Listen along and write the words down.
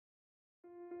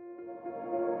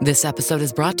This episode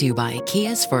is brought to you by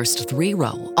Kia's first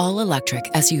three-row, all-electric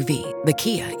SUV, the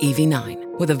Kia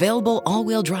EV9, with available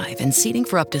all-wheel drive and seating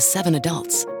for up to 7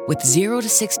 adults, with 0 to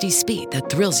 60 speed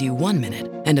that thrills you 1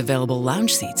 minute and available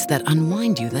lounge seats that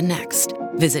unwind you the next.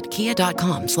 Visit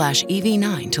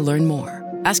kia.com/EV9 to learn more.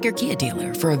 Ask your Kia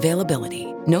dealer for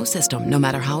availability. No system, no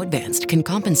matter how advanced, can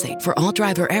compensate for all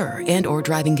driver error and or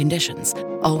driving conditions.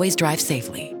 Always drive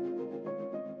safely.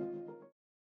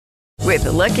 With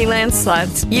the Lucky Land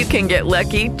Slots, you can get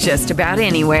lucky just about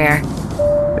anywhere.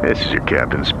 This is your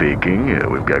captain speaking.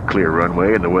 We've got clear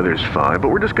runway and the weather's fine, but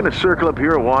we're just going to circle up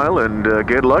here a while and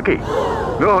get lucky.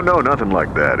 No, nothing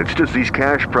like that. It's just these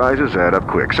cash prizes add up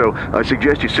quick. So I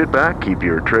suggest you sit back, keep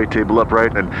your tray table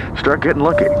upright, and start getting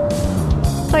lucky.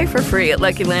 Play for free at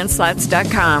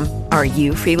LuckyLandSlots.com. Are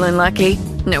you feeling lucky?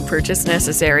 No purchase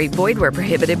necessary. Void where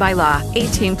prohibited by law.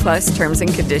 18 plus terms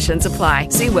and conditions apply.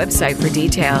 See website for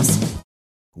details.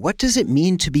 What does it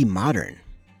mean to be modern?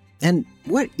 And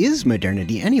what is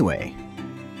modernity anyway?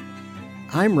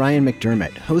 I'm Ryan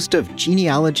McDermott, host of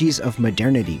Genealogies of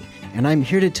Modernity, and I'm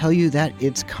here to tell you that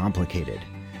it's complicated.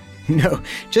 No,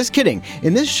 just kidding.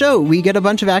 In this show, we get a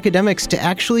bunch of academics to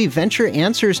actually venture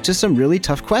answers to some really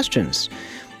tough questions.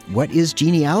 What is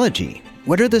genealogy?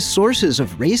 What are the sources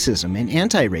of racism and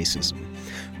anti-racism?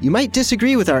 You might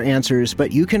disagree with our answers,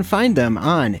 but you can find them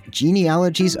on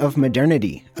Genealogies of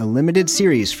Modernity, a limited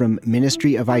series from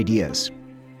Ministry of Ideas.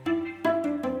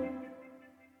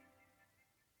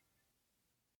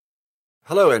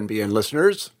 Hello, NBN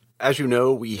listeners. As you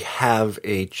know, we have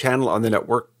a channel on the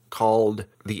network called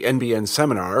the NBN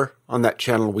Seminar. On that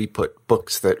channel, we put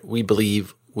books that we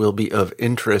believe will be of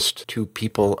interest to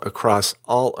people across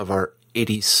all of our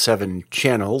 87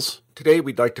 channels. Today,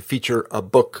 we'd like to feature a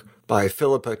book by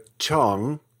Philippa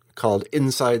Chong called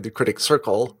Inside the Critic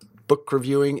Circle, Book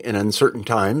Reviewing in Uncertain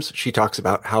Times. She talks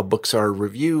about how books are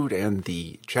reviewed and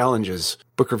the challenges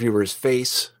book reviewers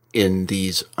face in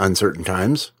these uncertain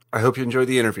times. I hope you enjoy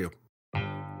the interview.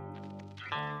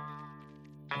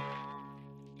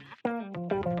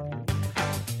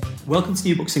 Welcome to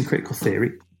New Books in Critical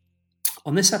Theory.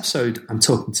 On this episode, I'm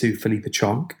talking to Philippa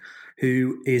Chong,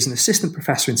 who is an assistant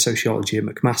professor in sociology at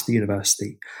McMaster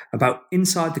University, about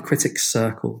Inside the Critics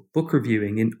Circle, book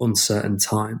reviewing in uncertain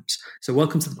times. So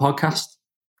welcome to the podcast.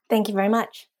 Thank you very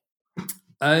much.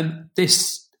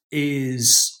 This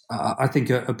is, I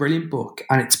think, a brilliant book,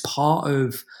 and it's part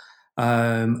of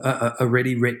a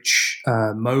really rich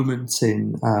moment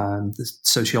in the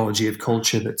sociology of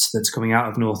culture that's coming out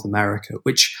of North America,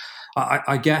 which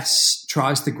I guess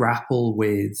tries to grapple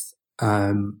with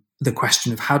the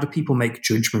question of how do people make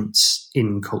judgments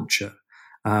in culture,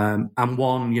 and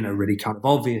one really kind of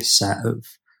obvious set of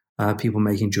people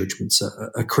making judgments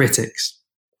are critics.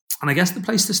 And I guess the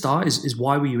place to start is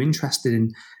why were you interested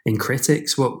in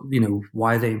critics? What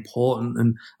why are they important,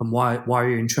 and why are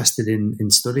you interested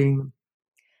in studying them?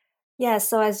 Yeah,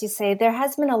 so as you say, there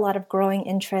has been a lot of growing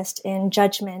interest in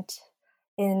judgment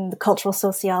in the cultural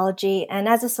sociology. And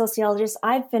as a sociologist,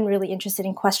 I've been really interested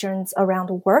in questions around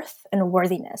worth and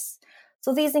worthiness.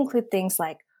 So these include things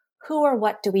like, who or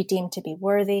what do we deem to be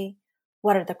worthy?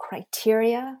 What are the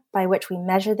criteria by which we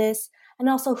measure this? And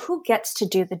also, who gets to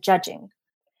do the judging?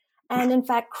 And in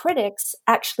fact, critics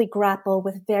actually grapple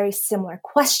with very similar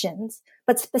questions,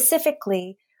 but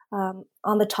specifically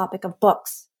on the topic of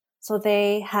books. So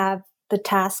they have the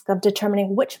task of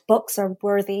determining which books are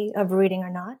worthy of reading or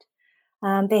not.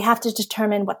 They have to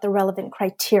determine what the relevant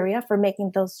criteria for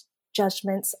making those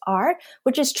judgments are,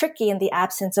 which is tricky in the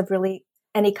absence of really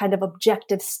any kind of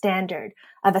objective standard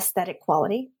of aesthetic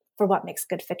quality for what makes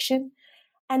good fiction.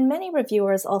 And many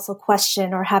reviewers also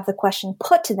question or have the question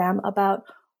put to them about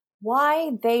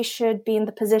why they should be in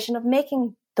the position of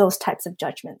making those types of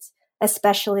judgments,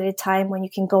 especially at a time when you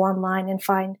can go online and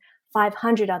find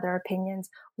 500 other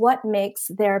opinions. What makes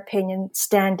their opinion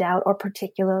stand out or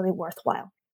particularly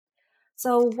worthwhile?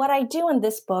 So what I do in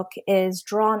this book is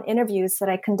draw on interviews that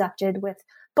I conducted with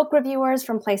book reviewers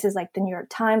from places like the New York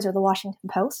Times or the Washington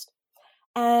Post.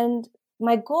 And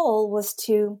my goal was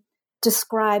to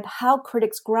describe how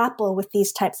critics grapple with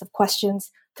these types of questions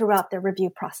throughout their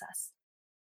review process.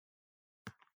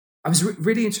 I was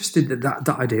really interested in that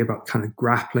idea about kind of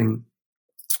grappling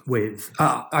with,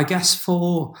 I guess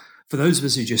for those of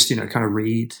us who just, kind of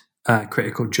read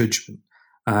critical judgment,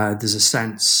 there's a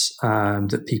sense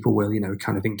that people will,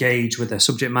 kind of engage with their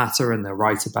subject matter and they'll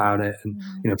write about it. And,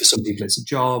 for some people it's a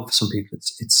job, for some people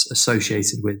it's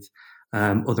associated with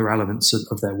other elements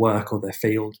of their work or their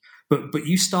field. But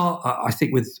you start, I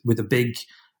think, with a big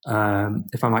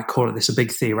if I might call it this, a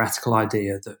big theoretical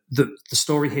idea that the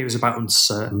story here is about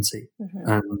uncertainty,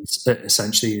 and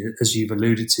essentially, as you've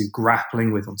alluded to,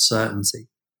 grappling with uncertainty.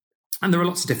 And there are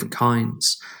lots of different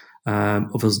kinds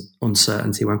of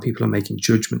uncertainty when people are making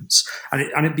judgments.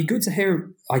 And it'd be good to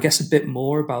hear, I guess, a bit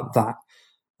more about that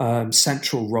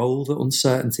central role that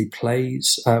uncertainty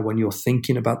plays when you're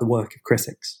thinking about the work of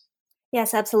critics.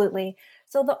 Yes, absolutely.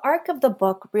 So the arc of the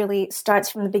book really starts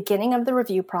from the beginning of the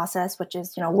review process, which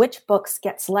is, which books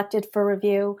get selected for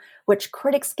review, which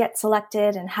critics get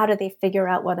selected, and how do they figure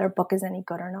out whether a book is any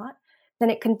good or not. Then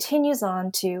it continues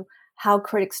on to how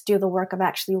critics do the work of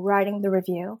actually writing the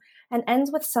review, and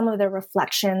ends with some of their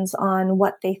reflections on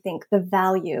what they think the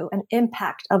value and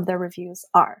impact of their reviews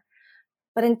are.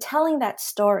 But in telling that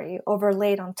story,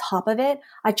 overlaid on top of it,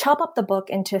 I chop up the book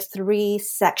into 3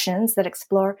 sections that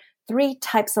explore 3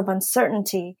 types of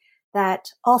uncertainty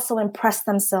that also impress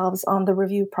themselves on the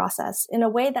review process in a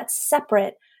way that's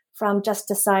separate from just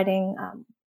deciding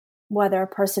whether a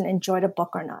person enjoyed a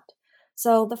book or not.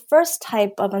 So the first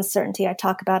type of uncertainty I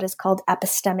talk about is called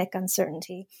epistemic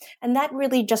uncertainty. And that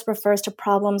really just refers to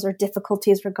problems or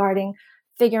difficulties regarding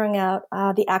figuring out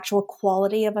the actual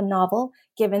quality of a novel,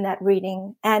 given that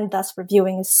reading and thus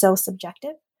reviewing is so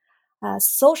subjective.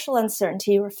 Social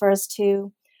uncertainty refers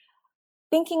to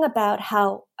thinking about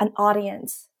how an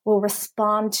audience will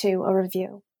respond to a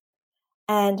review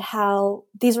and how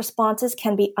these responses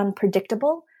can be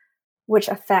unpredictable, which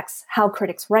affects how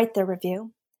critics write their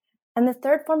review. And the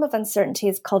third form of uncertainty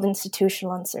is called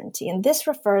institutional uncertainty. And this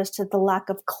refers to the lack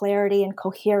of clarity and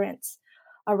coherence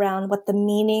around what the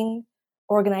meaning,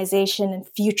 organization, and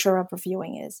future of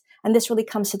reviewing is. And this really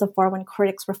comes to the fore when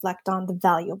critics reflect on the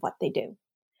value of what they do.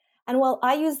 And while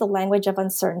I use the language of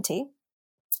uncertainty,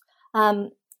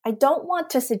 I don't want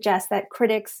to suggest that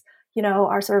critics,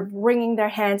 are sort of wringing their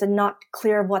hands and not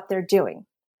clear of what they're doing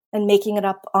and making it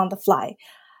up on the fly.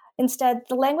 Instead,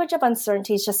 the language of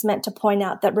uncertainty is just meant to point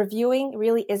out that reviewing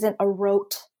really isn't a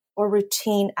rote or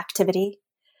routine activity,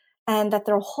 and that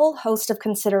there are a whole host of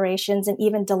considerations and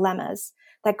even dilemmas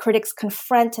that critics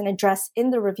confront and address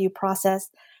in the review process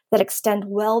that extend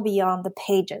well beyond the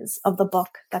pages of the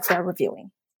book that they're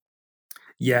reviewing.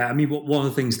 Yeah, I mean, one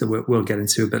of the things that we'll get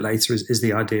into a bit later is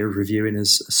the idea of reviewing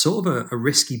as sort of a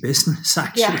risky business,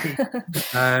 actually.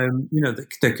 Yeah.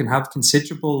 That can have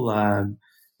considerable,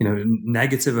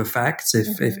 negative effects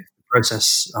if the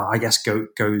process, I guess,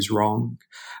 goes wrong.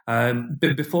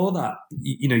 But before that,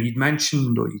 you'd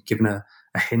mentioned or you'd given a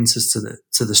hint as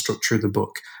to the structure of the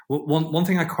book. One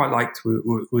thing I quite liked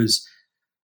was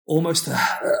almost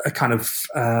a kind of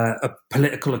a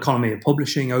political economy of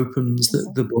publishing opens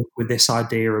the book with this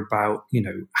idea about,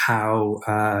 how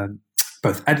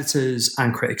both editors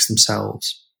and critics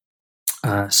themselves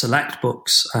select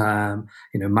books,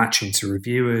 matching to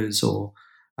reviewers or,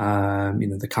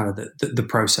 the kind of the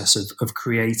process of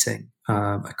creating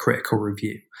a critical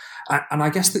review. And I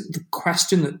guess the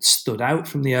question that stood out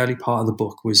from the early part of the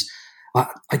book was,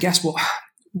 I guess,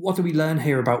 what do we learn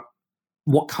here about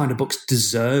what kind of books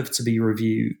deserve to be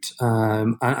reviewed?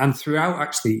 And throughout,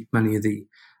 actually, many of the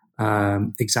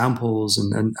examples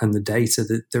and the data,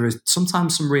 that there is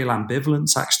sometimes some real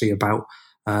ambivalence, actually, about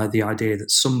the idea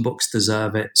that some books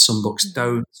deserve it, some books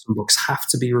don't, some books have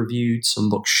to be reviewed, some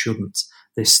books shouldn't,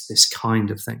 this kind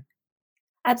of thing.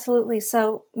 Absolutely.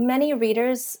 So many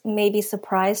readers may be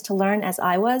surprised to learn, as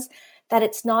I was, that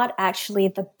it's not actually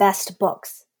the best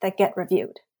books that get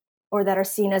reviewed or that are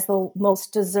seen as the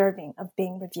most deserving of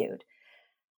being reviewed.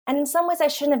 And in some ways, I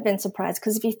shouldn't have been surprised,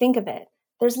 because if you think of it,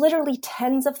 there's literally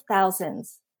tens of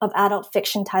thousands of adult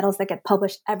fiction titles that get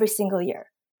published every single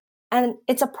year. And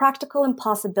it's a practical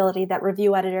impossibility that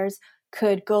review editors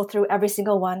could go through every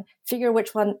single one, figure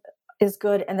which one is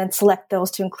good, and then select those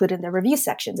to include in their review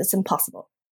sections. It's impossible.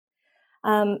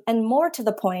 And more to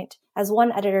the point, as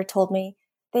one editor told me,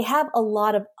 they have a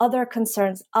lot of other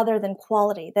concerns other than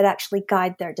quality that actually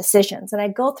guide their decisions. And I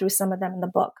go through some of them in the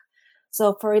book.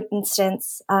 So for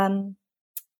instance,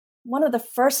 one of the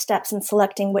first steps in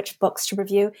selecting which books to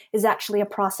review is actually a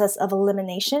process of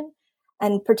elimination.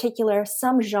 And in particular,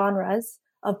 some genres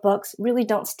of books really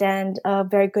don't stand a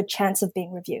very good chance of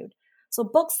being reviewed. So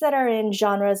books that are in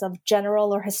genres of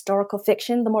general or historical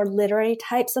fiction, the more literary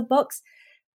types of books,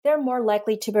 they're more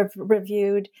likely to be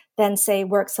reviewed than, say,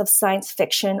 works of science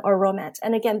fiction or romance.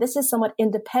 And again, this is somewhat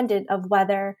independent of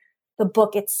whether the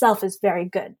book itself is very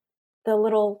good. The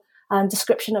little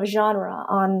description of genre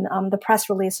on the press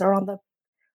release or on the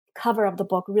cover of the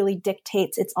book really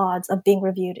dictates its odds of being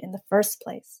reviewed in the first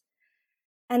place.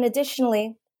 And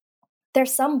additionally,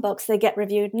 there's some books that get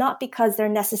reviewed not because they're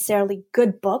necessarily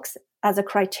good books, as a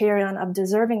criterion of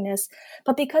deservingness,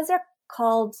 but because they're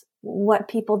called what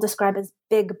people describe as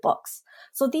big books.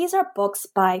 So these are books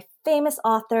by famous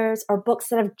authors or books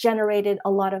that have generated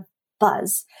a lot of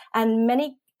buzz. And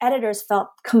many editors felt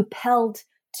compelled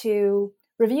to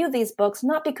review these books,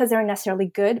 not because they were necessarily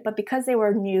good, but because they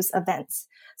were news events.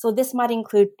 So this might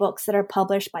include books that are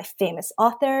published by famous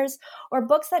authors or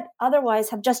books that otherwise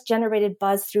have just generated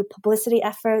buzz through publicity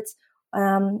efforts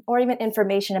or even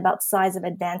information about size of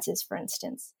advances, for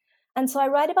instance. And so I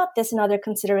write about this and other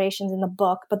considerations in the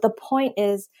book, but the point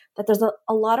is that there's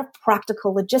a lot of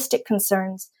practical logistic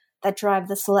concerns that drive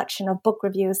the selection of book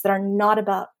reviews that are not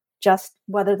about just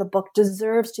whether the book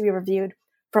deserves to be reviewed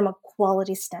from a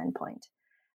quality standpoint.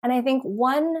 And I think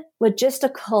one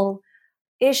logistical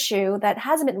issue that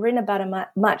hasn't been written about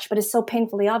much, but is so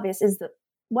painfully obvious, is that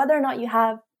whether or not you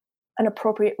have an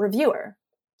appropriate reviewer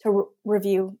to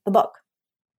review the book.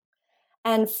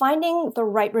 And finding the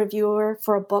right reviewer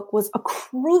for a book was a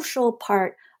crucial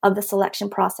part of the selection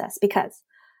process, because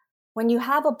when you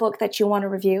have a book that you want to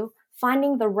review,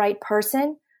 finding the right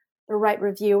person, the right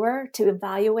reviewer to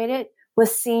evaluate it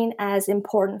was seen as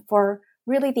important for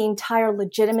really the entire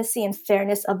legitimacy and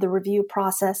fairness of the review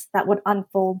process that would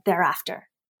unfold thereafter.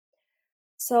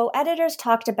 So editors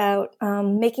talked about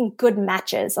making good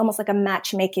matches, almost like a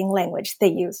matchmaking language they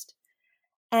used.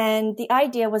 And the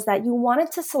idea was that you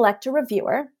wanted to select a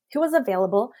reviewer who was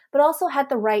available, but also had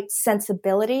the right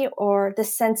sensibility or the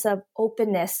sense of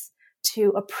openness to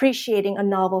appreciating a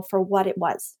novel for what it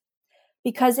was.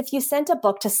 Because if you sent a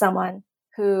book to someone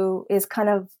who is kind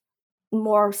of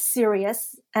more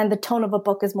serious and the tone of a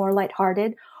book is more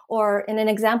lighthearted, or in an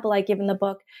example I give in the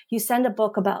book, you send a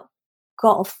book about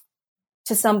golf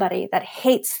to somebody that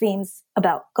hates themes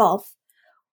about golf,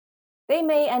 they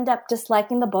may end up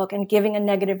disliking the book and giving a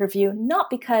negative review, not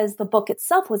because the book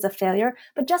itself was a failure,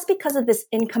 but just because of this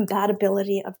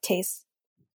incompatibility of taste.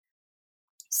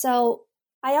 So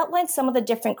I outlined some of the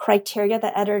different criteria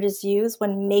that editors use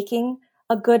when making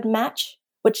a good match,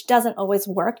 which doesn't always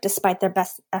work despite their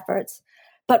best efforts.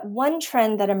 But one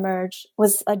trend that emerged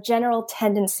was a general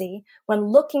tendency when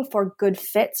looking for good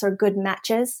fits or good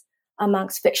matches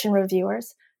amongst fiction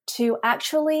reviewers to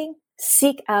actually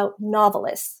seek out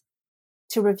novelists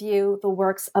to review the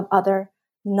works of other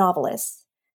novelists.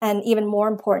 And even more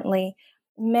importantly,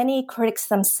 many critics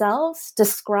themselves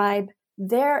describe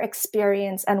their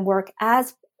experience and work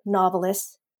as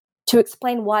novelists to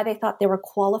explain why they thought they were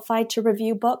qualified to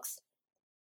review books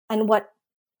and what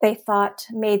they thought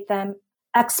made them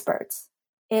experts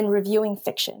in reviewing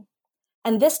fiction.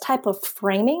 And this type of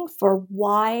framing for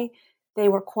why they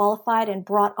were qualified and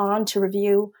brought on to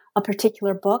review a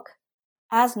particular book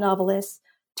as novelists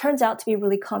turns out to be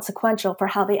really consequential for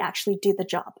how they actually do the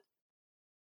job.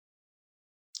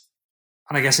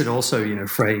 And I guess it also,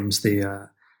 frames the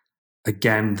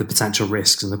potential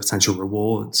risks and the potential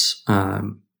rewards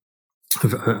of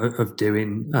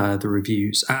doing the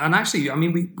reviews. And actually, I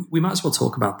mean, we might as well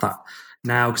talk about that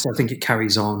now, because I think it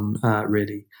carries on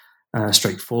really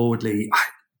straightforwardly.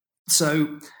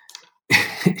 So,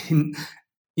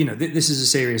 this is a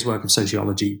serious work of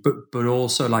sociology, but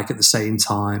also, like, at the same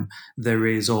time, there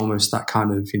is almost that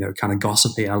kind of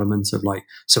gossipy element of, like,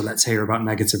 so let's hear about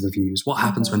negative reviews. What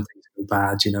happens when things go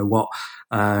bad? What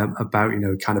about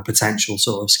kind of potential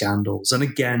sort of scandals? And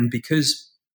again, because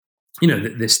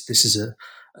this is a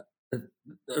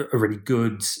really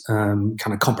good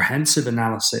kind of comprehensive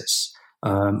analysis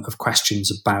of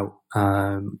questions about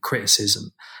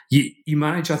criticism, you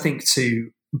manage, I think, to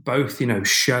both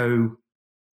show,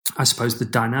 I suppose, the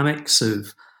dynamics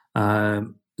of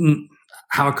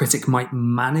how a critic might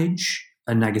manage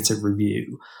a negative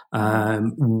review,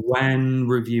 when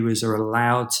reviewers are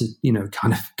allowed to,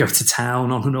 kind of go to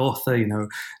town on an author,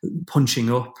 punching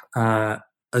up,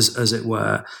 as it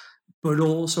were, but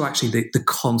also actually the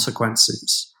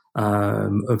consequences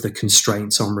of the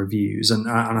constraints on reviews. And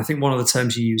I think one of the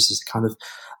terms you use is a kind of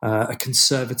a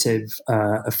conservative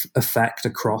effect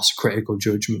across critical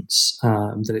judgments,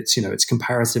 that it's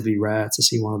comparatively rare to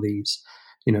see one of these,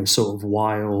 sort of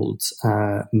wild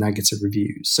negative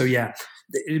reviews. So yeah,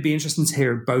 it'd be interesting to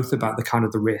hear both about the kind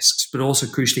of the risks, but also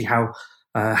crucially how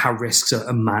risks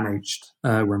are managed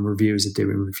when reviewers are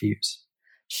doing reviews.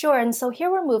 Sure. And so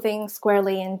here we're moving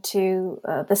squarely into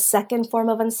the second form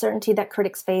of uncertainty that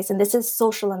critics face, and this is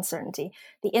social uncertainty,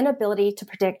 the inability to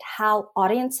predict how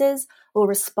audiences will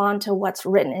respond to what's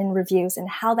written in reviews and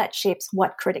how that shapes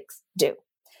what critics do.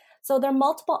 So there are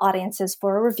multiple audiences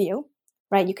for a review,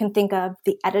 right? You can think of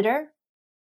the editor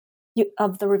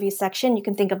of the review section, you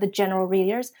can think of the general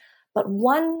readers, but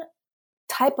one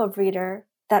type of reader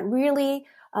that really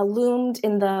loomed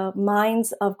in the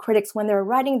minds of critics when they were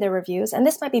writing their reviews, and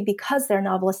this might be because they're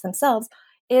novelists themselves,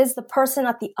 is the person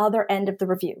at the other end of the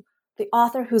review, the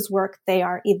author whose work they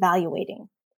are evaluating.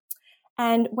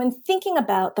 And when thinking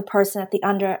about the person at the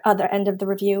other end of the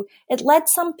review, it led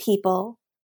some people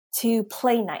to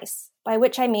play nice, by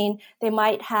which I mean they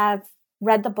might have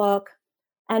read the book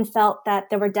and felt that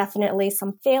there were definitely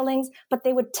some failings, but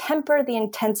they would temper the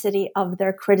intensity of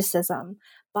their criticism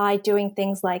by doing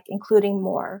things like including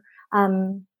more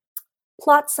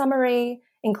plot summary,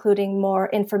 including more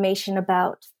information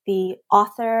about the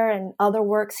author and other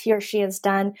works he or she has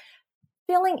done,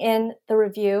 filling in the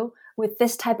review with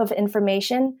this type of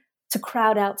information to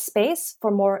crowd out space for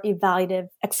more evaluative,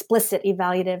 explicit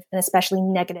evaluative, and especially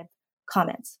negative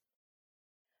comments.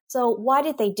 So why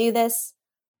did they do this?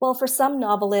 Well, for some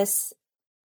novelists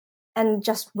and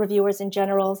just reviewers in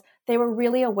general, they were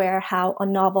really aware how a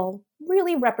novel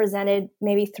really represented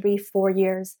maybe 3-4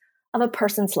 years of a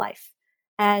person's life.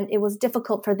 And it was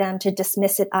difficult for them to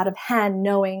dismiss it out of hand,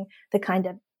 knowing the kind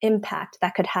of impact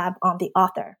that could have on the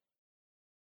author.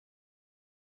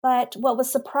 But what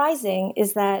was surprising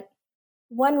is that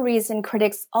one reason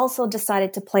critics also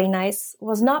decided to play nice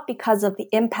was not because of the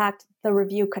impact the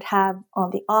review could have on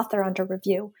the author under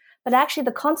review, but actually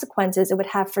the consequences it would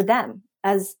have for them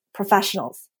as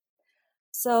professionals.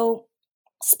 So,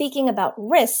 speaking about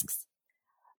risks,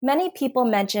 many people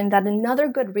mentioned that another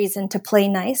good reason to play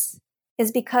nice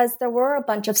is because there were a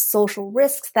bunch of social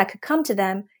risks that could come to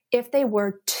them if they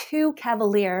were too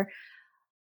cavalier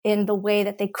in the way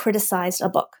that they criticized a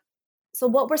book. So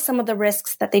what were some of the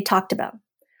risks that they talked about?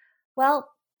 Well,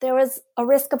 there was a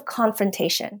risk of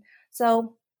confrontation.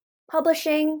 So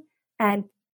publishing and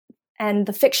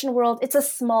the fiction world, it's a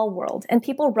small world and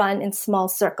people run in small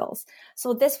circles.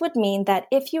 So this would mean that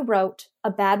if you wrote a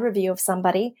bad review of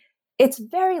somebody, it's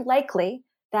very likely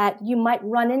that you might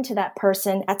run into that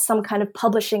person at some kind of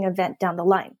publishing event down the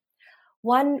line.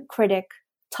 One critic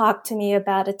talked to me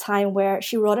about a time where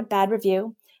she wrote a bad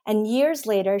review, and years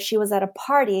later she was at a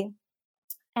party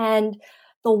and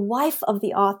the wife of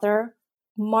the author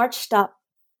marched up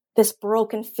this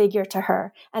broken figure to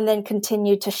her and then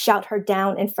continued to shout her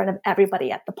down in front of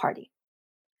everybody at the party.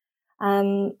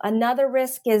 Another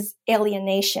risk is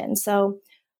alienation. So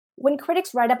when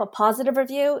critics write up a positive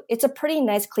review, it's a pretty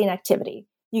nice, clean activity.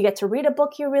 You get to read a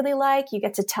book you really like. You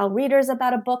get to tell readers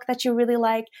about a book that you really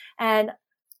like. And,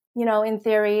 in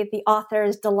theory, the author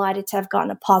is delighted to have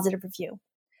gotten a positive review.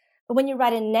 But when you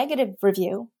write a negative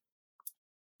review,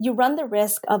 you run the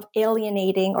risk of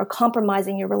alienating or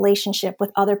compromising your relationship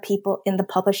with other people in the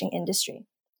publishing industry.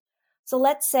 So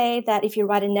let's say that if you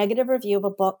write a negative review of a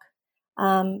book,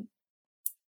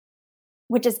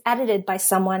 which is edited by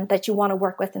someone that you want to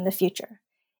work with in the future,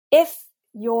 if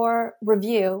your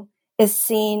review is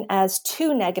seen as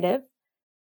too negative,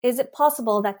 is it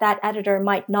possible that that editor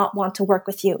might not want to work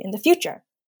with you in the future?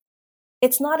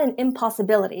 It's not an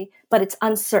impossibility, but it's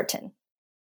uncertain.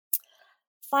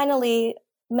 Finally,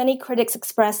 many critics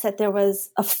expressed that there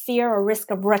was a fear or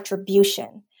risk of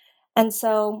retribution. And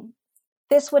so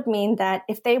this would mean that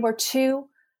if they were too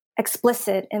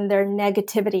explicit in their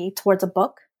negativity towards a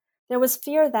book, there was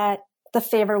fear that the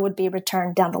favor would be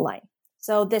returned down the line.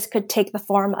 So this could take the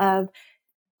form of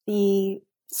the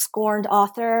scorned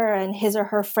author and his or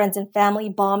her friends and family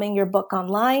bombing your book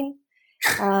online.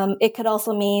 It could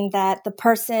also mean that the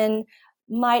person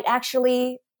might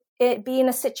actually be in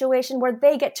a situation where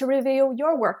they get to review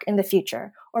your work in the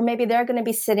future, or maybe they're going to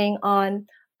be sitting on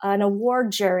an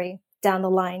award jury down the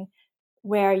line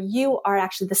where you are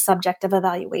actually the subject of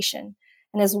evaluation.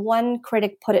 And as one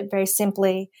critic put it very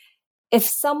simply,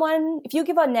 if you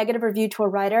give a negative review to a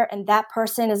writer and that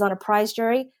person is on a prize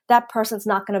jury, that person's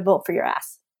not going to vote for your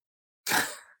ass.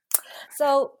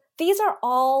 So these are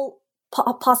all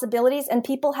possibilities, and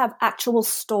people have actual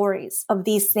stories of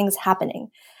these things happening.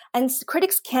 And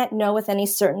critics can't know with any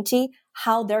certainty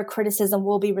how their criticism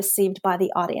will be received by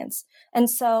the audience. And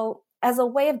so as a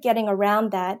way of getting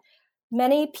around that,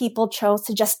 many people chose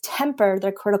to just temper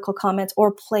their critical comments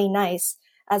or play nice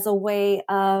as a way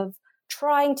of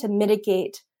trying to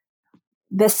mitigate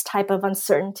this type of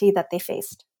uncertainty that they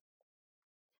faced.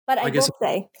 But I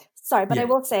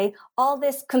will say all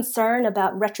this concern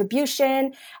about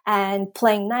retribution and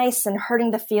playing nice and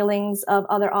hurting the feelings of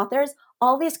other authors,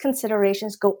 all these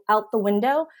considerations go out the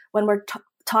window when we're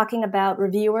talking about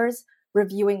reviewers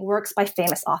reviewing works by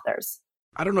famous authors.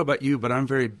 I don't know about you, but I'm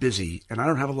very busy and I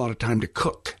don't have a lot of time to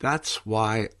cook. That's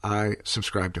why I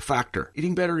subscribe to Factor.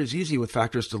 Eating better is easy with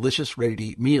Factor's delicious,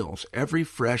 ready-to-eat meals. Every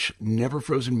fresh, never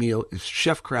frozen meal is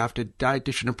chef-crafted,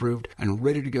 dietitian approved, and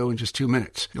ready to go in just 2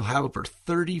 minutes. You'll have over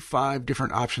 35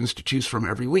 different options to choose from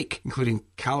every week, including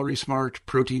Calorie Smart,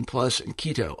 Protein Plus, and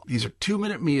Keto. These are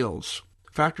 2-minute meals.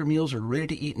 Factor meals are ready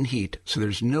to eat and heat, so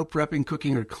there's no prepping,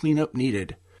 cooking, or cleanup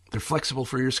needed. They're flexible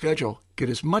for your schedule. Get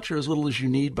as much or as little as you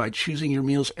need by choosing your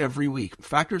meals every week.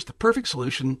 Factor is the perfect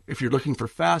solution if you're looking for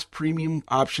fast, premium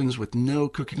options with no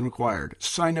cooking required.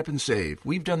 Sign up and save.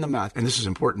 We've done the math, and this is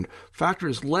important. Factor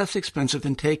is less expensive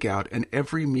than takeout, and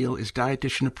every meal is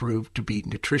dietitian approved to be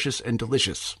nutritious and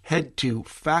delicious. Head to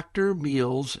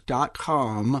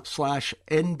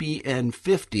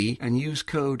factormeals.com/NBN50 and use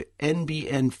code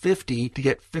NBN50 to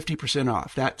get 50%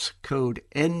 off. That's code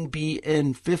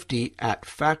NBN50 at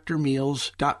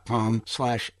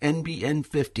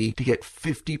factormeals.com/NBN50 to get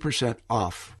 50%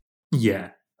 off.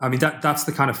 Yeah. I mean, that's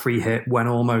the kind of free hit when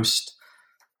almost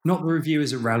not the review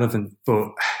is irrelevant, but,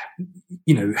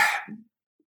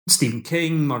 Stephen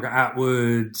King, Margaret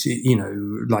Atwood,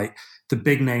 like the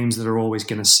big names that are always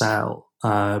going to sell,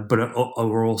 but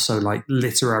are also like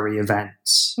literary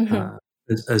events,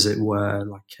 as it were.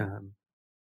 Like,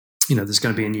 there's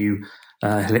going to be a new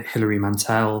Hilary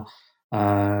Mantel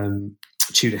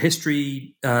Tudor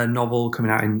history novel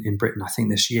coming out in Britain, I think,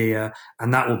 this year,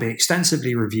 and that will be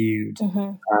extensively reviewed,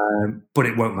 but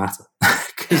it won't matter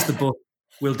because the book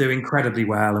will do incredibly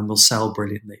well and will sell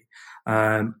brilliantly.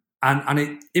 And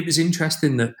it was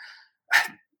interesting that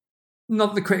not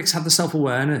that the critics had the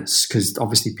self-awareness, because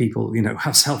obviously people,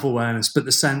 have self-awareness, but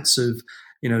the sense of,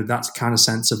 that kind of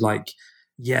sense of like,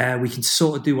 yeah, we can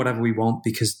sort of do whatever we want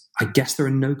because I guess there are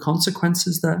no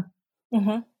consequences there.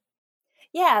 Mm-hmm.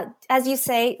 Yeah, as you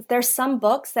say, there's some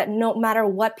books that no matter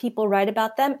what people write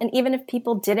about them, and even if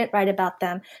people didn't write about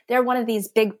them, they're one of these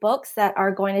big books that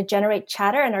are going to generate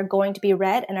chatter and are going to be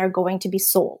read and are going to be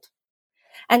sold.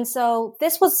 And so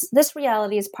this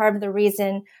reality is part of the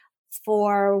reason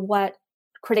for what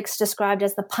critics described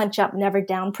as the punch up, never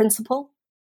down principle.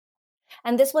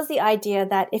 And this was the idea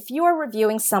that if you are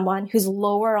reviewing someone who's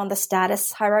lower on the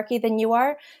status hierarchy than you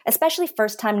are, especially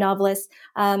first-time novelists,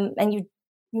 and you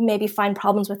maybe find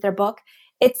problems with their book,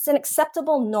 it's an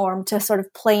acceptable norm to sort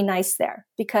of play nice there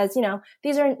because,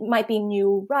 these might be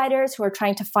new writers who are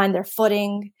trying to find their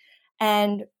footing,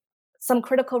 and some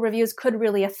critical reviews could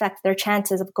really affect their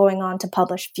chances of going on to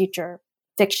publish future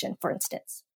fiction, for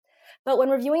instance. But when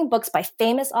reviewing books by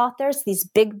famous authors, these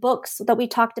big books that we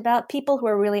talked about, people who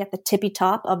are really at the tippy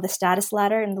top of the status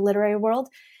ladder in the literary world,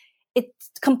 it's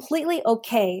completely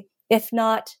okay, if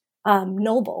not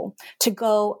noble, to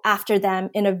go after them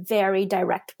in a very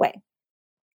direct way.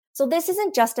 So this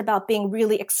isn't just about being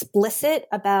really explicit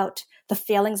about the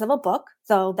failings of a book,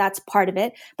 though that's part of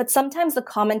it, but sometimes the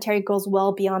commentary goes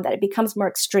well beyond that. It becomes more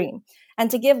extreme. And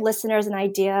to give listeners an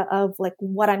idea of like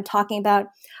what I'm talking about,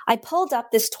 I pulled up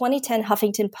this 2010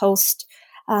 Huffington Post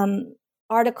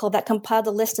article that compiled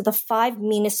a list of the 5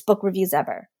 meanest book reviews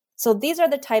ever. So these are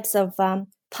the types of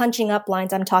punching up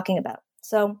lines I'm talking about.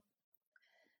 So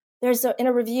there's in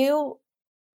a review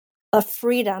of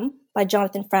Freedom by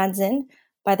Jonathan Franzen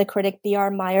by the critic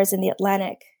B.R. Myers in The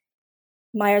Atlantic.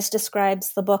 Myers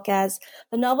describes the book as,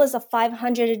 the novel is a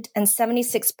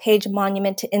 576-page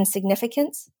monument to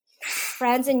insignificance.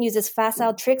 Franzen uses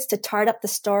facile tricks to tart up the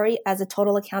story as a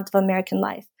total account of American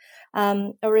life.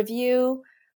 A review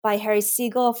by Harry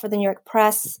Siegel for the New York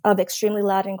Press of Extremely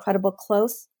Loud and Incredible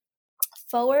Close.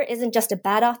 Foer isn't just a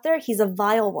bad author, he's a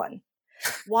vile one.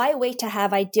 Why wait to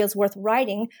have ideas worth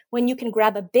writing when you can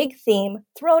grab a big theme,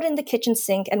 throw it in the kitchen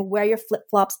sink, and wear your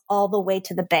flip-flops all the way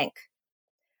to the bank?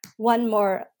 One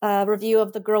more review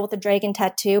of The Girl with the Dragon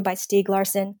Tattoo by Stieg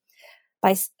Larsson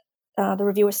by the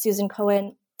reviewer Susan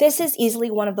Cohen. This is easily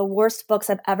one of the worst books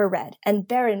I've ever read, and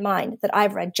bear in mind that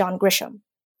I've read John Grisham.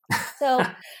 So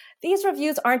these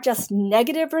reviews aren't just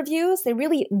negative reviews. They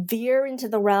really veer into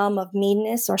the realm of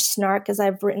meanness or snark, as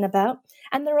I've written about,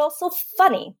 and they're also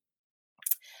funny.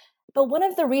 But one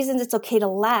of the reasons it's okay to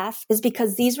laugh is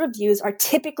because these reviews are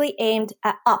typically aimed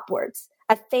at upwards,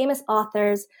 at famous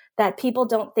authors that people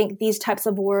don't think these types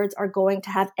of words are going to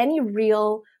have any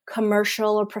real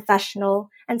commercial or professional,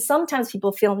 and sometimes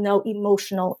people feel no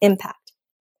emotional impact.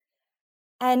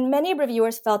 And many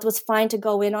reviewers felt it was fine to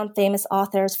go in on famous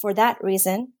authors for that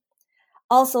reason.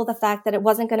 Also, the fact that it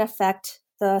wasn't going to affect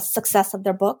the success of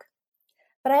their book.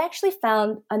 But I actually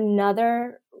found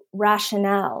another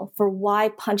rationale for why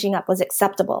punching up was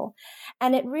acceptable.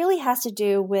 And it really has to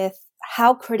do with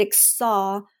how critics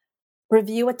saw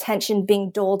review attention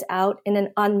being doled out in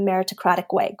an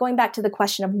unmeritocratic way, going back to the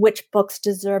question of which books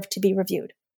deserve to be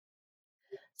reviewed.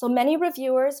 So many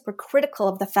reviewers were critical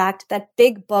of the fact that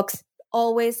big books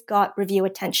always got review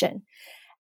attention.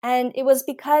 And it was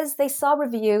because they saw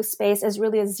review space as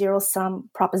really a zero-sum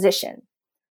proposition,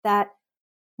 that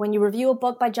when you review a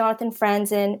book by Jonathan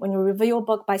Franzen, when you review a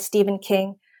book by Stephen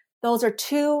King, those are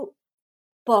two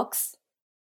books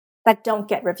that don't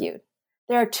get reviewed.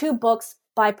 There are two books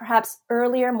by perhaps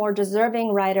earlier, more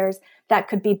deserving writers that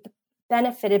could be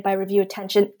benefited by review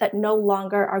attention that no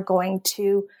longer are going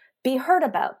to be heard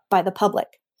about by the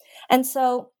public. And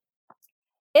so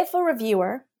if a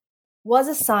reviewer was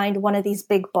assigned one of these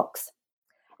big books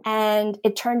and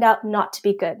it turned out not to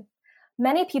be good,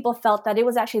 many people felt that it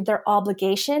was actually their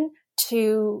obligation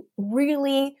to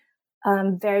really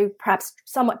very perhaps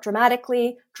somewhat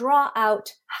dramatically draw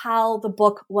out how the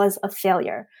book was a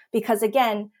failure. Because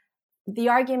again, the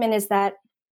argument is that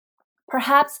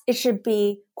perhaps it should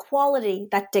be quality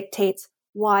that dictates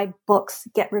why books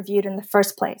get reviewed in the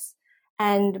first place.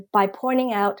 And by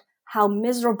pointing out how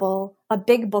miserable a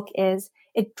big book is,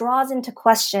 it draws into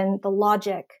question the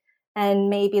logic and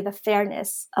maybe the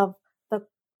fairness of the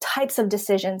types of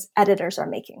decisions editors are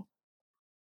making.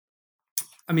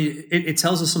 I mean, it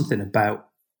tells us something about,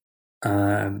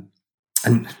 and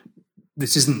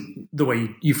this isn't the way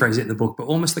you phrase it in the book, but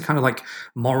almost the kind of like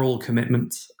moral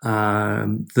commitment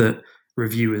that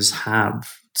reviewers have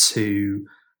to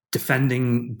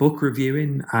defending book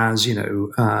reviewing as, you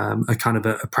know, a kind of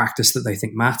a practice that they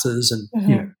think matters. And,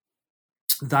 you know,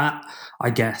 that, I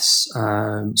guess,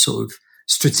 sort of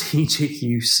strategic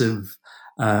use of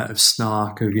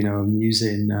snark, of, you know,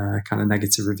 amusing kind of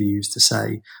negative reviews to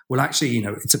say, well, actually, you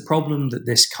know, it's a problem that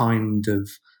this kind of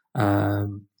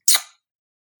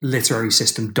literary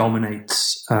system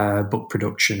dominates book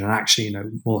production, and actually, you know,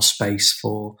 more space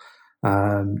for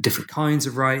different kinds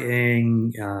of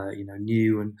writing, you know,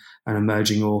 new and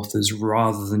emerging authors,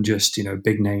 rather than just, you know,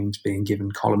 big names being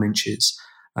given column inches.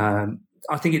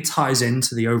 I think it ties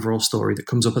into the overall story that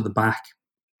comes up at the back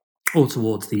or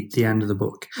towards the end of the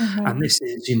book. And this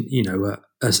is, you know,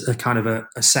 a kind of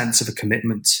a sense of a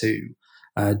commitment to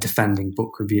defending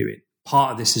book reviewing.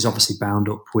 Part of this is obviously bound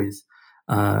up with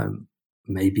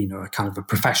maybe, you know, a kind of a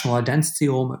professional identity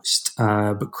almost.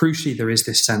 But crucially, there is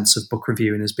this sense of book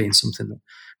reviewing as being something that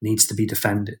needs to be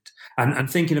defended. And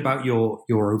thinking about your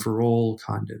overall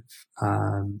kind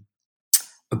of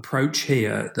approach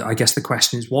here, I guess the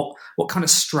question is, what kind of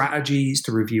strategies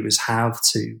do reviewers have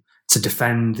to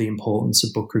defend the importance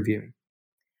of book reviewing?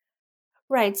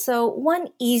 Right. So one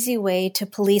easy way to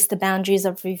police the boundaries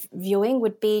of reviewing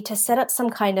would be to set up some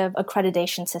kind of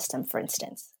accreditation system, for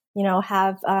instance. You know,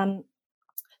 have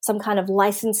some kind of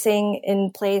licensing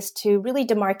in place to really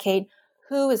demarcate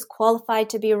who is qualified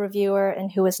to be a reviewer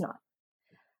and who is not.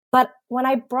 But when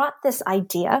I brought this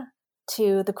idea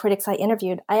to the critics I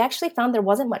interviewed, I actually found there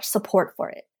wasn't much support for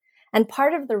it. And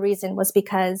part of the reason was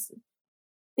because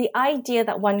the idea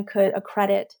that one could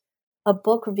accredit a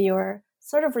book reviewer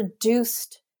sort of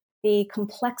reduced the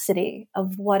complexity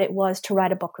of what it was to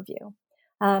write a book review.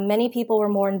 Many people were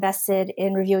more invested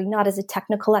in reviewing not as a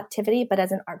technical activity, but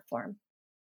as an art form.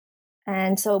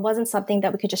 And so it wasn't something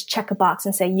that we could just check a box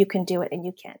and say, you can do it and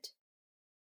you can't.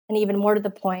 And even more to the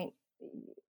point,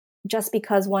 just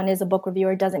because one is a book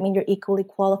reviewer doesn't mean you're equally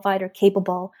qualified or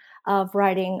capable of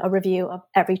writing a review of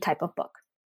every type of book.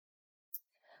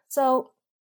 So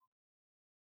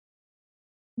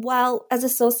while as a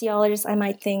sociologist, I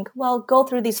might think, well, go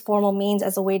through these formal means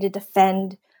as a way to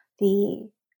defend the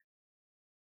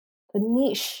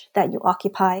niche that you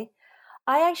occupy,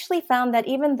 I actually found that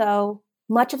even though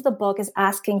much of the book is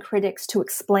asking critics to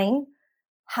explain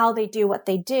how they do what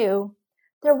they do,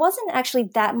 there wasn't actually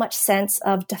that much sense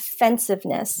of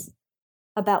defensiveness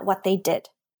about what they did.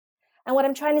 And what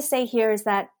I'm trying to say here is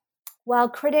that while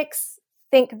critics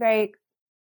think very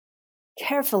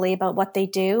carefully about what they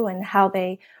do and how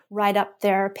they write up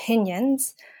their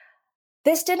opinions,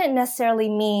 this didn't necessarily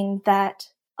mean that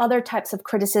other types of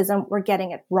criticism were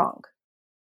getting it wrong.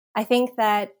 I think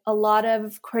that a lot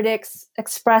of critics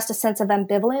expressed a sense of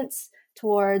ambivalence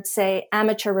towards, say,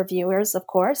 amateur reviewers, of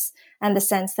course, and the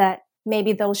sense that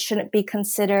maybe those shouldn't be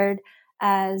considered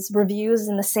as reviews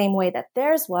in the same way that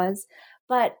theirs was.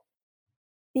 But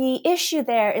the issue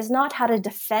there is not how to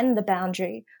defend the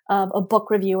boundary of a book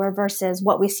reviewer versus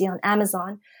what we see on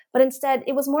Amazon, but instead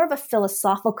it was more of a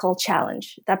philosophical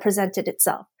challenge that presented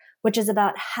itself, which is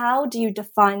about how do you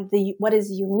define what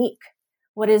is unique?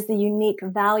 What is the unique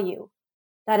value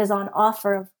that is on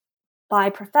offer by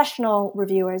professional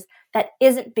reviewers that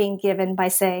isn't being given by,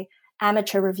 say,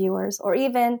 amateur reviewers or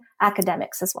even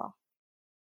academics as well?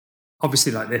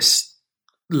 obviously, like this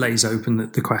lays open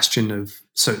the question of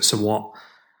so what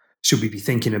should we be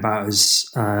thinking about as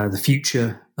the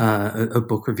future of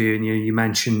book reviewing? You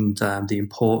mentioned the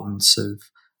importance of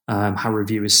how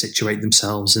reviewers situate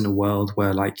themselves in a world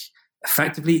where, like,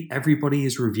 effectively everybody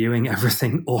is reviewing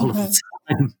everything all of the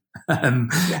time.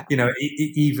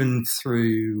 Even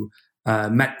through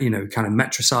kind of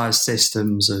metricized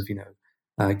systems of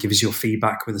give us your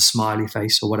feedback with a smiley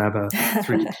face or whatever.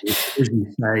 Through, as you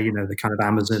say, the kind of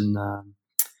Amazon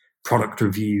product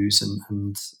reviews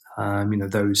and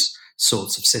those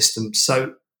sorts of systems.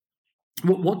 So,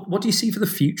 what do you see for the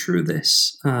future of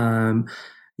this?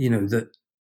 That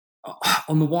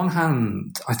on the one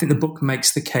hand, I think the book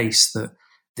makes the case that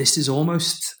this is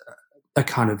almost a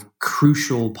kind of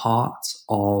crucial part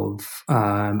of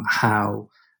how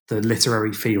the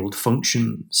literary field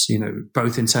functions,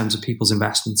 both in terms of people's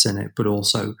investments in it, but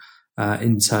also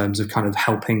in terms of kind of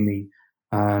helping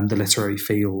the literary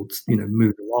field,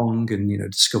 move along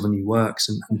and, discover new works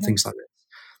and things like this.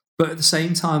 But at the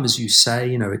same time, as you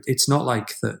say, it's not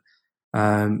like that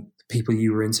people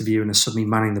you were interviewing are suddenly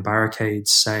manning the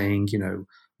barricades saying,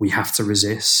 we have to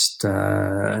resist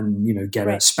and, get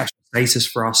a special status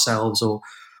for ourselves or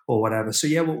whatever. So,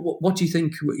 yeah, what do you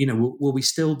think, will we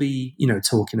still be,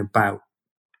 talking about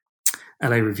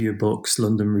LA Review of Books,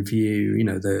 London Review,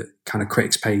 the kind of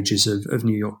critics pages of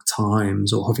New York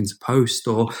Times or Huffington Post,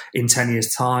 or in 10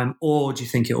 years' time? Or do you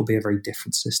think it will be a very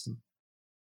different system?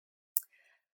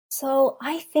 So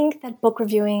I think that book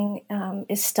reviewing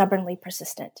is stubbornly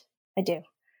persistent. I do.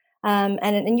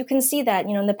 And you can see that,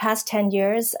 in the past 10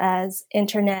 years, as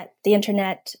the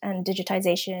internet and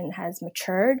digitization has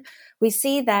matured, we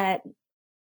see that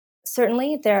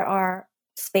certainly there are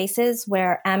spaces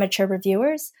where amateur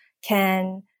reviewers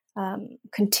can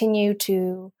continue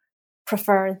to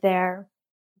prefer their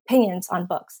opinions on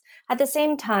books. At the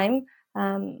same time,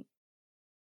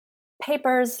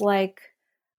 papers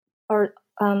or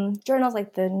journals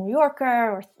like the New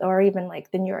Yorker or even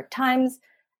like the New York Times,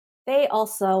 they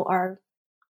also are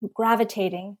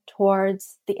gravitating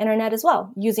towards the internet as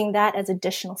well, using that as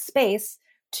additional space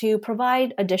to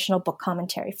provide additional book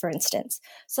commentary, for instance.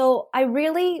 So I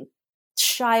really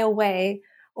shy away,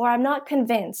 or I'm not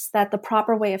convinced that the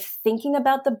proper way of thinking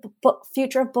about the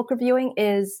future of book reviewing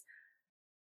is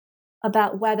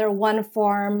about whether one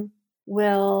form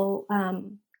will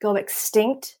go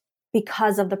extinct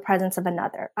because of the presence of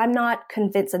another. I'm not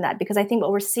convinced in that, because I think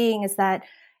what we're seeing is that,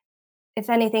 if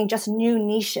anything, just new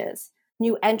niches,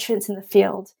 new entrants in the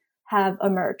field have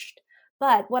emerged.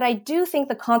 But what I do think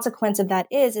the consequence of that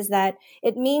is that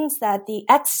it means that the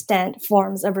extant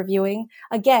forms of reviewing,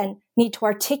 again, need to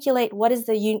articulate what is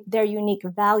their unique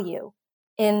value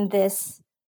in this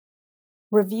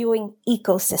reviewing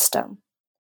ecosystem,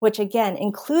 which again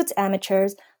includes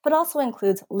amateurs, but also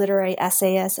includes literary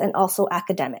essayists and also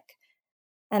academic.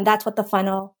 And that's what the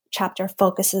final chapter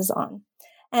focuses on.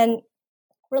 And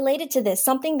related to this,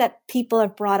 something that people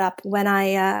have brought up when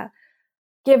I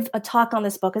give a talk on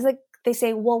this book is like, they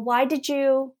say, well, why did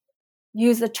you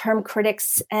use the term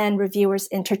critics and reviewers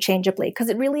interchangeably? Because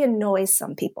it really annoys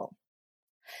some people.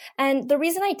 And the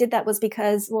reason I did that was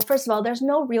because, well, first of all, there's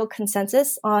no real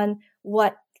consensus on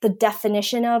what the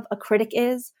definition of a critic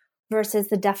is versus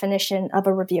the definition of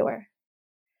a reviewer.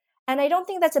 And I don't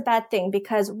think that's a bad thing,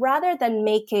 because rather than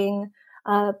making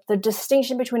the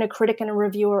distinction between a critic and a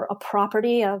reviewer a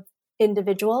property of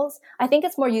individuals, I think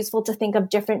it's more useful to think of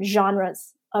different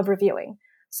genres of reviewing.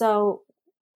 So,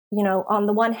 on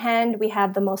the one hand, we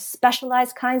have the most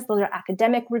specialized kinds. Those are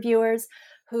academic reviewers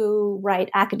who write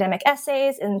academic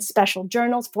essays in special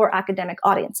journals for academic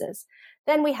audiences.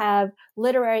 Then we have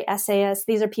literary essayists.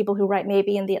 These are people who write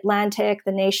maybe in The Atlantic,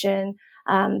 The Nation,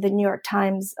 the New York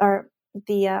Times, or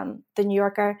the New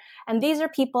Yorker. And these are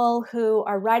people who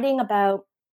are writing about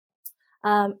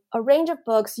a range of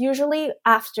books, usually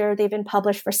after they've been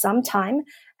published for some time.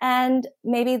 And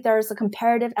maybe there's a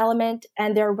comparative element,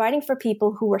 and they're writing for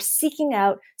people who are seeking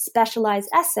out specialized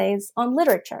essays on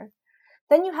literature.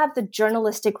 Then you have the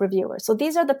journalistic reviewers. So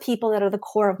these are the people that are the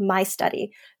core of my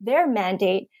study. Their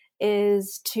mandate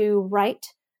is to write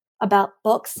about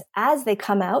books as they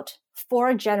come out for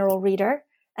a general reader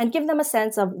and give them a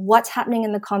sense of what's happening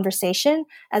in the conversation,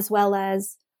 as well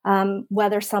as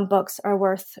whether some books are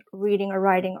worth reading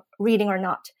or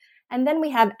not. And then we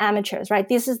have amateurs, right?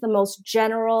 This is the most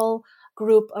general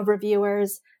group of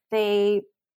reviewers. They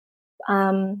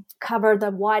cover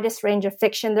the widest range of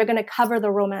fiction. They're going to cover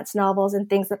the romance novels and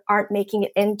things that aren't making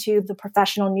it into the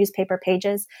professional newspaper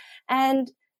pages.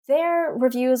 And their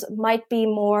reviews might be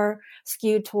more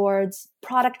skewed towards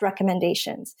product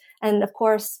recommendations. And of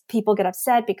course, people get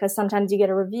upset because sometimes you get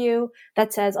a review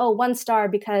that says, oh, 1 star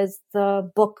because the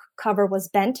book cover was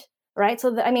bent, right?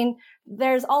 So,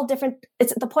 there's all different,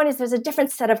 the point is there's a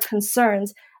different set of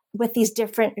concerns with these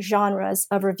different genres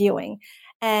of reviewing.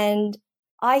 And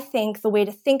I think the way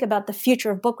to think about the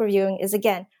future of book reviewing is,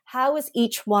 again, how is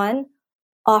each one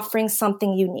offering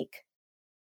something unique?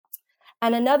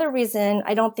 And another reason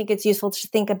I don't think it's useful to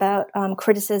think about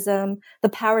criticism, the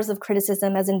powers of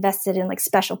criticism as invested in like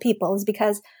special people, is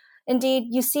because indeed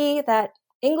you see that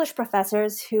English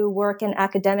professors who work in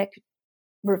academic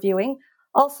reviewing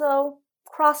also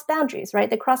cross boundaries, right?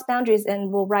 They cross boundaries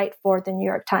and will write for the New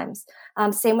York Times.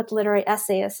 Same with literary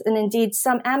essayists. And indeed,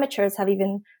 some amateurs have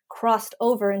even crossed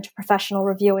over into professional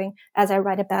reviewing, as I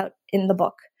write about in the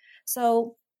book.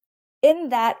 So in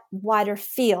that wider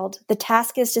field, the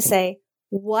task is to say,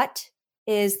 what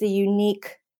is the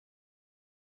unique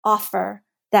offer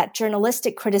that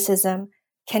journalistic criticism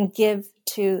can give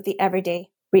to the everyday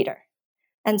reader?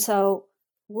 And so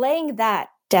laying that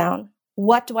down,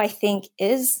 what do I think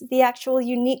is the actual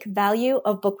unique value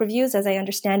of book reviews as I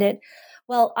understand it?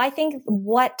 Well, I think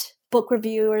what book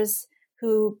reviewers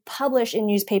who publish in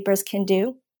newspapers can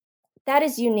do, that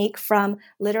is unique from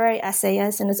literary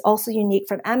essayists and is also unique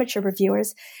from amateur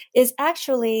reviewers, is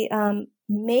actually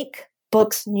make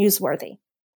books newsworthy.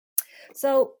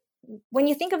 So when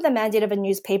you think of the mandate of a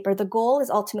newspaper, the goal is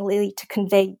ultimately to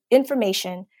convey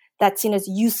information that's seen as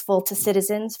useful to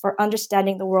citizens for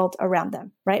understanding the world around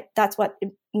them, right? That's what it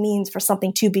means for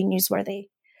something to be newsworthy.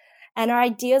 And our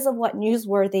ideas of what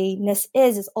newsworthiness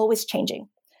is always changing.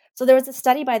 So there was a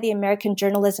study by the American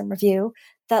Journalism Review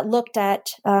that looked at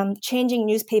changing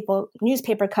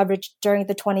newspaper coverage during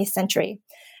the 20th century.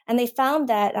 And they found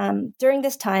that during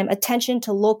this time, attention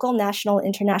to local, national,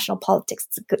 international politics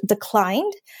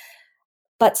declined,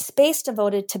 but space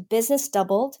devoted to business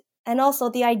doubled. And also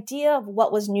the idea of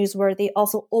what was newsworthy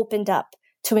also opened up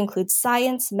to include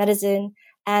science, medicine,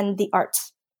 and the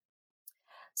arts.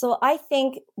 So I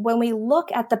think when we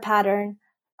look at the pattern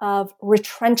of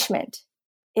retrenchment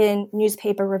in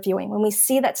newspaper reviewing, when we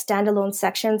see that standalone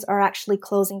sections are actually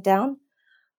closing down,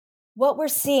 what we're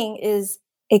seeing is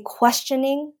a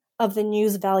questioning of the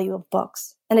news value of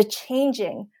books and a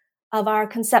changing of our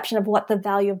conception of what the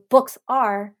value of books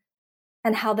are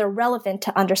and how they're relevant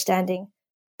to understanding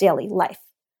daily life.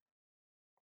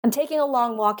 I'm taking a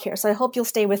long walk here, so I hope you'll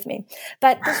stay with me.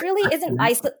 But this really isn't,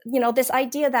 this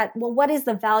idea that, well, what is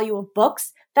the value of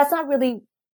books? That's not really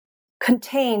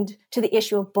contained to the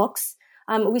issue of books.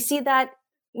 We see that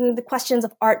in the questions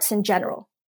of arts in general,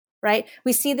 right?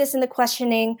 We see this in the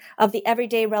questioning of the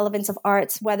everyday relevance of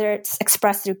arts, whether it's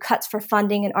expressed through cuts for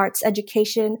funding in arts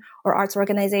education or arts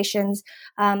organizations.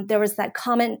 There was that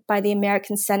comment by the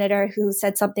American senator who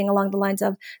said something along the lines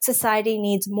of society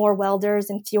needs more welders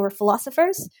and fewer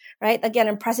philosophers, right? Again,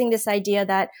 impressing this idea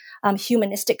that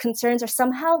humanistic concerns are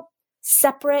somehow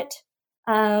separate,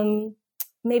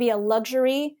 maybe a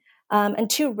luxury, and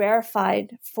too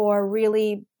rarefied for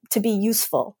really to be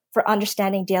useful for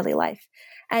understanding daily life.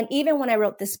 And even when I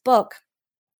wrote this book,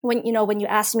 when you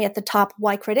asked me at the top,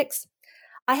 why critics?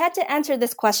 I had to answer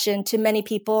this question to many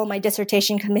people, my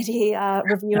dissertation committee,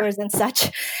 reviewers and such.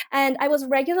 And I was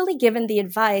regularly given the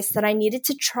advice that I needed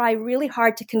to try really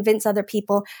hard to convince other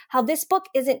people how this book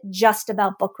isn't just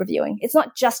about book reviewing. It's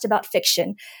not just about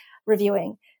fiction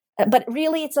reviewing, but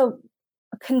really it's a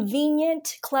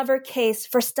convenient, clever case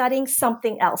for studying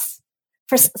something else,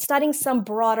 for studying some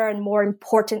broader and more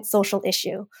important social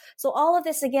issue. So all of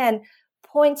this, again,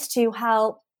 points to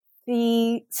how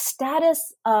the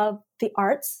status of the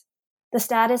arts, the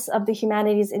status of the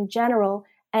humanities in general,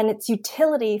 and its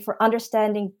utility for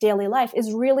understanding daily life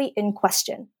is really in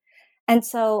question. And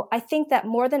so I think that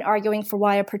more than arguing for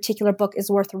why a particular book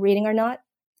is worth reading or not,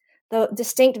 the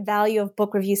distinct value of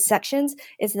book review sections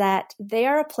is that they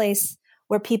are a place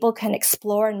where people can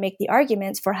explore and make the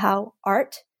arguments for how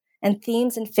art and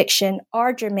themes in fiction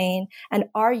are germane and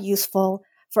are useful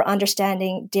for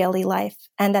understanding daily life,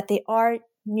 and that they are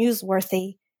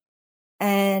newsworthy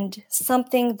and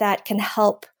something that can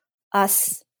help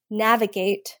us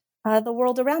navigate the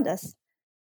world around us.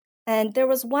 And there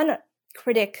was one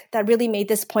critic that really made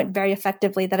this point very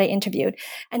effectively that I interviewed,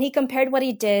 and he compared what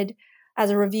he did as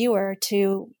a reviewer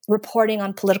to reporting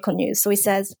on political news. So he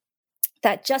says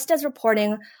that just as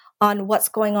reporting on what's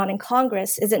going on in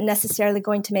Congress isn't necessarily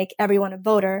going to make everyone a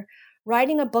voter,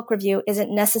 writing a book review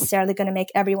isn't necessarily going to make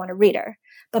everyone a reader.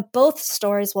 But both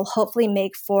stories will hopefully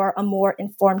make for a more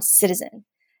informed citizen.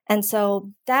 And so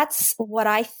that's what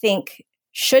I think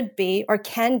should be or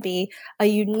can be a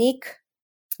unique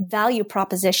value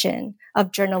proposition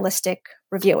of journalistic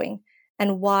reviewing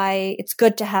and why it's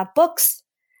good to have books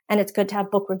and it's good to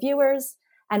have book reviewers,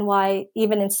 and why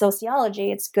even in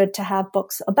sociology, it's good to have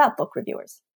books about book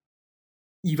reviewers.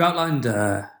 You've outlined,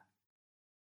 I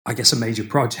guess, a major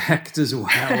project as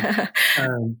well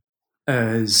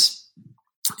as,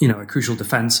 a crucial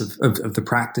defense of the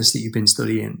practice that you've been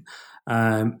studying.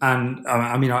 And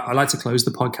I mean, I like to close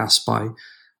the podcast by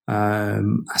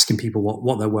asking people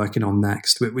what they're working on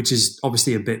next, which is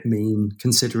obviously a bit mean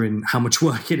considering how much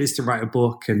work it is to write a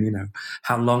book and,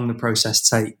 how long the process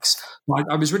takes.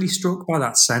 I was really struck by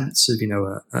that sense of,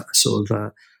 a sort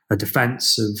of a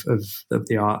defense of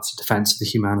the arts, a defense of the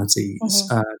humanities.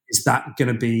 Mm-hmm. Is that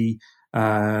going to be,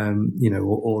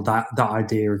 or that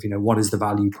idea of, what is the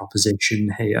value proposition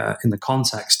here in the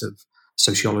context of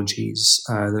sociologies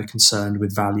that are concerned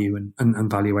with value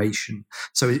and valuation?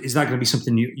 So is that going to be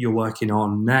something you're working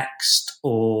on next,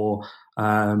 or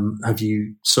have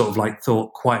you sort of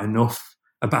thought quite enough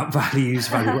about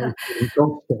valuation?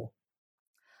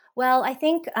 Well, I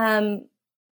think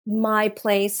my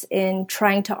place in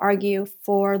trying to argue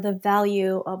for the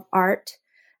value of art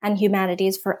and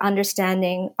humanities for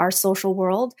understanding our social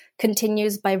world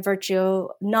continues by virtue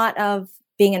not of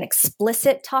being an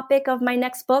explicit topic of my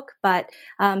next book, but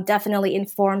definitely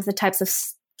informs the types of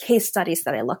case studies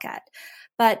that I look at.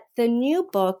 But the new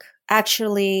book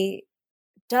actually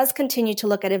does continue to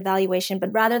look at evaluation,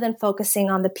 but rather than focusing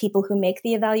on the people who make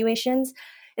the evaluations,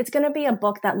 it's going to be a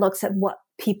book that looks at what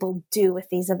people do with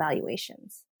these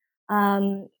evaluations.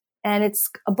 And it's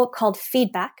a book called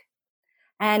Feedback,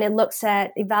 and it looks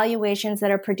at evaluations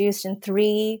that are produced in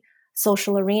 3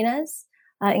 social arenas,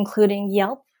 including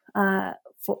Yelp,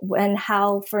 and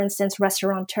how, for instance,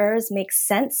 restaurateurs make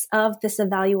sense of this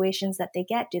evaluations that they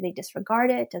get. Do they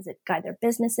disregard it? Does it guide their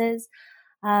businesses?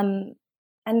 And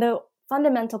the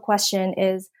fundamental question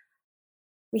is,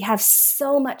 we have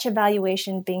so much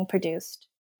evaluation being produced.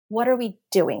 What are we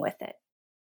doing with it?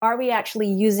 Are we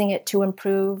actually using it to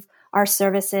improve our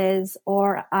services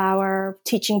or our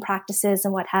teaching practices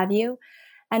and what have you?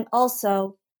 And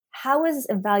also, how is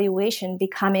evaluation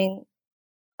becoming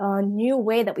a new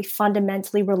way that we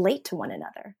fundamentally relate to one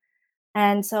another?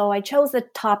 And so I chose the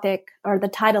topic or the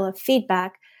title of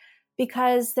Feedback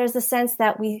because there's a sense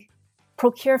that we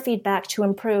procure feedback to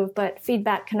improve, but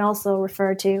feedback can also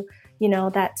refer to,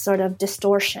 that sort of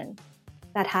distortion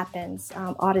that happens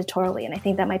auditorily. And I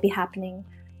think that might be happening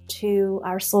to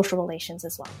our social relations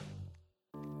as well.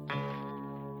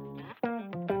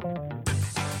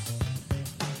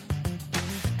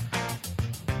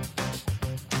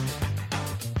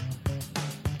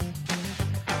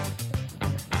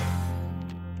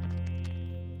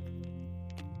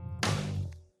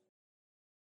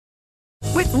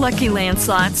 With Lucky Land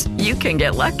Slots, you can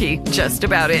get lucky just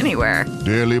about anywhere.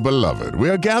 Dearly beloved, we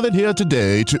are gathered here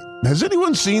today to... Has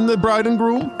anyone seen the bride and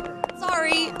groom?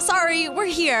 Sorry, we're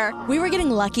here. We were getting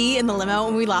lucky in the limo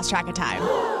and we lost track of time.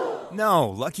 No,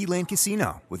 Lucky Land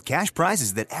Casino, with cash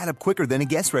prizes that add up quicker than a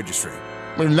guest registry.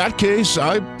 In that case,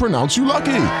 I pronounce you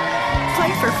lucky.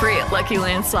 Play for free at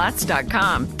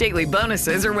LuckyLandSlots.com. Daily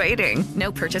bonuses are waiting.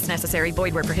 No purchase necessary.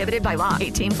 Void where prohibited by law.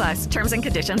 18+. Terms and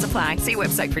conditions apply. See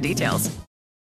website for details.